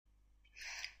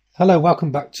Hello,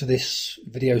 welcome back to this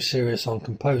video series on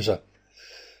KompoZer.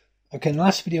 Okay, in the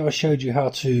last video I showed you how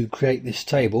to create this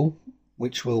table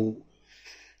which will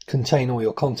contain all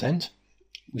your content.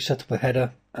 We set up a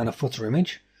header and a footer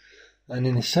image, and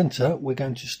in the center we're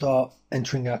going to start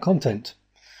entering our content.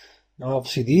 Now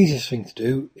obviously the easiest thing to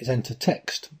do is enter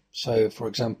text. So for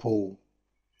example,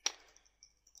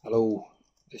 hello,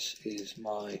 this is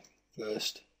my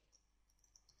first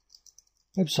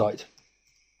website.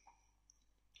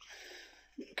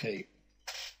 Okay,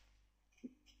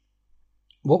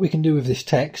 what we can do with this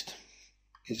text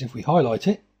is if we highlight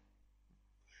it,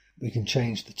 we can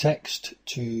change the text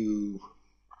to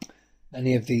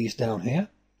any of these down here.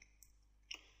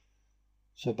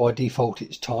 So by default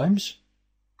it's Times.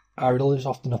 Arial is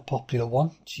often a popular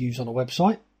one to use on a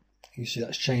website. You see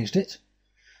that's changed it.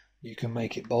 You can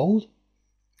make it bold,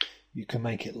 you can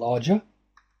make it larger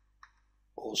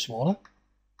or smaller.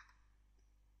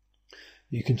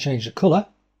 You can change the colour,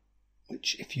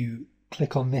 which if you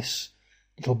click on this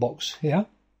little box here,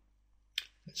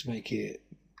 let's make it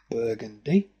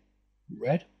burgundy,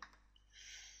 red.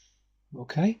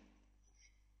 Okay,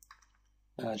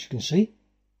 as you can see,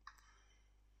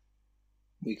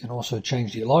 we can also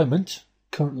change the alignment.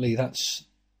 Currently that's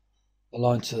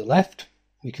aligned to the left.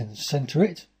 We can centre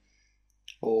it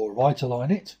or right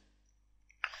align it.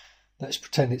 Let's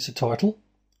pretend it's a title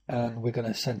and we're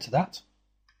going to centre that.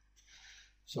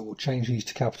 So we'll change these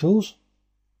to capitals.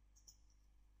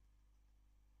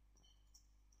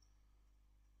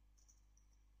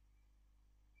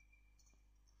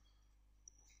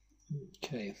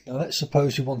 Okay, now let's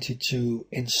suppose you wanted to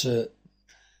insert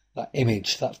that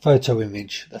image, that photo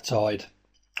image that I'd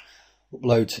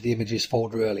upload to the images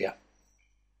folder earlier.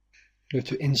 Go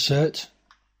to Insert,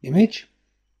 Image,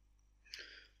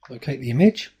 locate the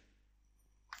image,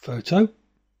 Photo,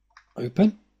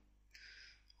 Open,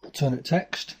 Alternate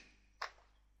text.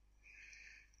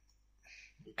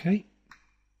 Okay,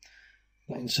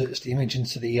 that inserts the image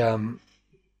into the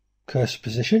cursor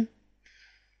position.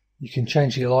 You can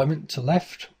change the alignment to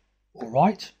left or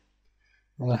right.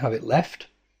 I'm going to have it left.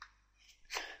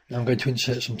 Now I'm going to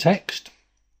insert some text.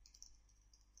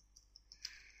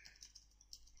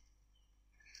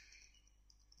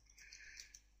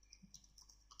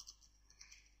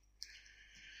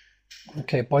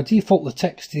 Okay, by default the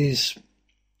text is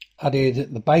added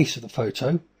at the base of the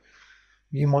photo.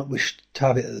 You might wish to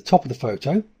have it at the top of the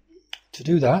photo. To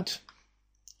do that,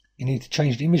 you need to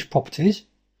change the image properties.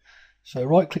 So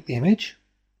right click the image.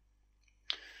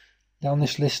 Down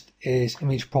this list is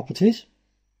image properties.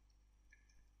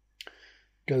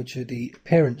 Go to the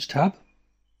appearance tab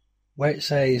where it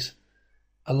says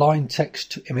align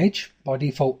text to image, by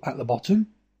default at the bottom.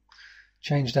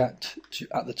 Change that to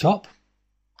at the top.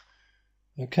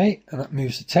 Okay, and that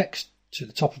moves the text to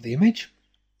the top of the image.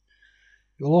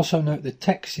 You'll also note the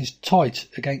text is tight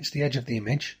against the edge of the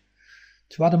image.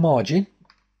 To add a margin,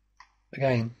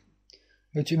 again,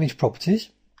 go to Image Properties,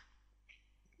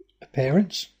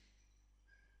 Appearance,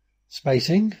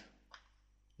 Spacing.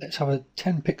 Let's have a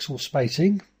 10 pixel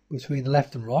spacing between the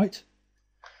left and right.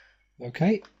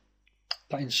 Okay,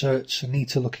 that inserts a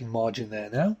neater looking margin there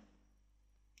now.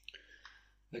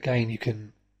 Again, you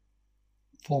can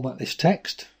format this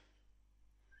text.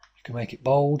 You can make it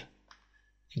bold.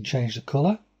 You can change the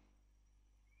colour.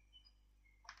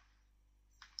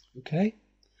 Okay,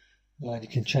 and you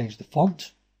can change the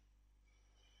font.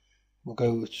 We'll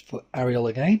go for Arial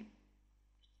again.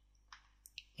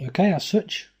 Okay, as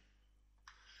such.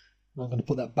 I'm going to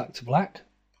put that back to black.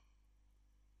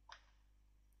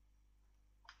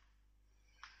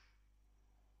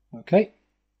 Okay.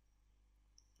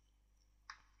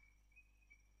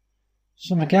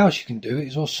 Something else you can do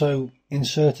is also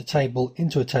insert a table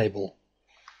into a table.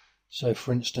 So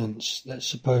for instance, let's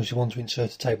suppose you want to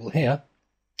insert a table here.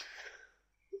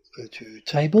 Go to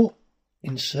Table,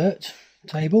 Insert,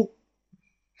 Table.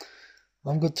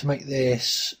 I'm going to make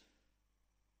this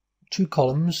 2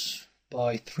 columns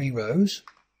by 3 rows.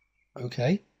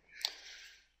 Okay.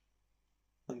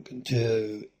 I'm going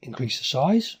to increase the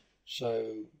size.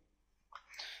 So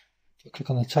if I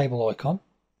click on the table icon,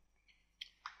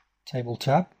 Table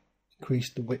tab,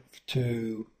 increase the width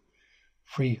to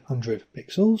 300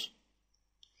 pixels.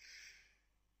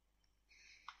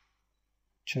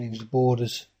 Change the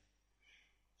borders,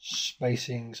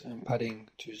 spacings and padding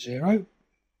to 0.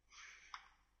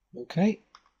 Okay.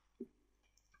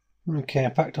 Okay,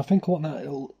 in fact I think I want that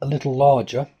a little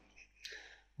larger.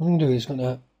 What I'm going to do is going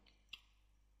to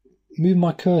move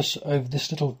my cursor over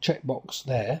this little checkbox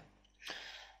there,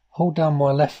 hold down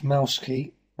my left mouse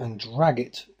key and drag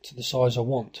it to the size I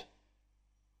want.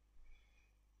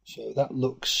 So that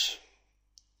looks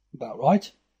about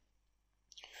right.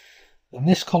 And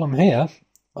this column here,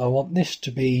 I want this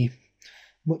to be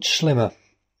much slimmer,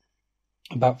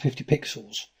 about 50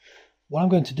 pixels. What I'm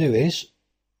going to do is,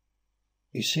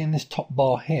 you see in this top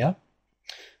bar here,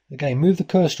 again move the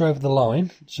cursor over the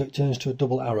line so it turns to a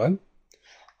double arrow,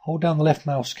 hold down the left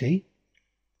mouse key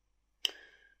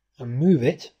and move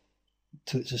it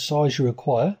till it's a size you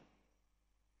require.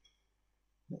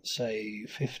 Let's say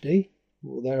 50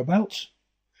 or thereabouts.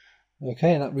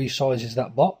 Okay, and that resizes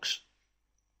that box.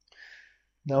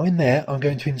 Now in there I'm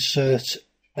going to insert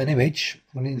an image.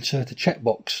 I'm going to insert a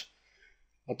checkbox.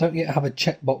 I don't yet have a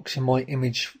checkbox in my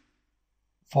image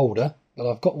folder, but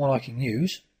I've got one I can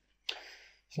use.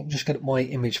 So I'm just going to my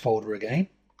image folder again,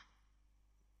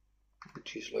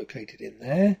 which is located in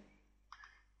there,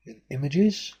 in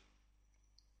images.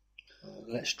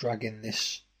 Let's drag in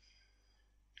this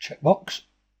checkbox.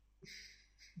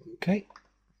 Okay.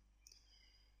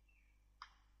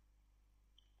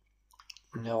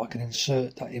 Now I can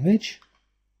insert that image.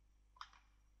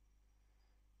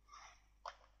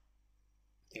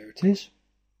 There it is.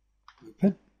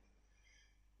 Open.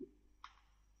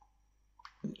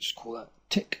 Let's call that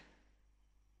tick.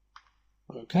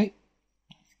 Okay.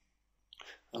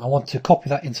 And I want to copy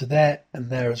that into there and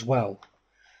there as well.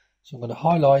 So I'm going to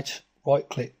highlight, right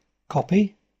click,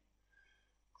 copy.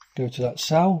 Go to that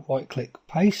cell, right click,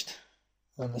 paste.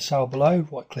 And the cell below,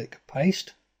 right click,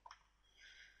 paste.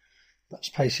 That's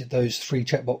pasted those 3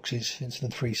 checkboxes into the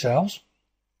 3 cells.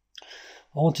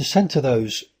 I want to center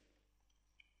those.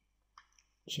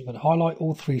 So I'm going to highlight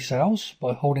all 3 cells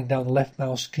by holding down the left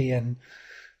mouse key and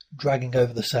dragging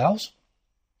over the cells.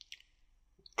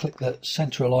 Click the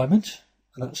center alignment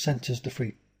and that centers the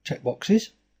 3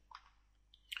 checkboxes.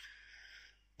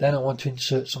 Then I want to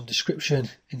insert some description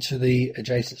into the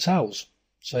adjacent cells.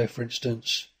 So for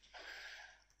instance,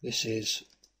 this is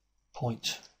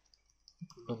point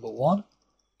number 1.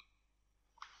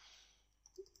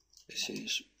 This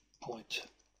is point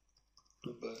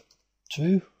number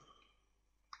 2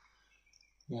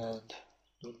 and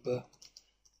number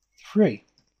 3.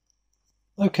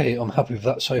 Okay, I'm happy with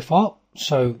that so far.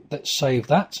 So let's save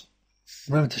that.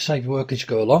 Remember to save your work as you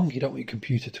go along. You don't want your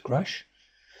computer to crash.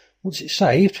 Once it's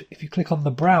saved, if you click on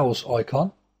the browse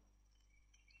icon,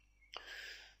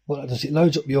 what that does, it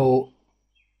loads up your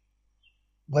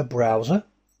web browser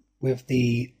with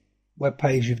the web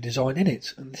page you've designed in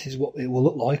it, and this is what it will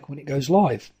look like when it goes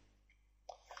live.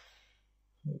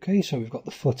 Okay, so we've got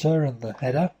the footer and the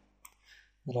header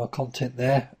and our content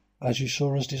there as you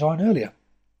saw us design earlier.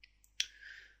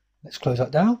 Let's close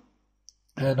that down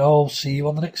and I'll see you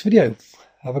on the next video.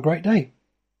 Have a great day.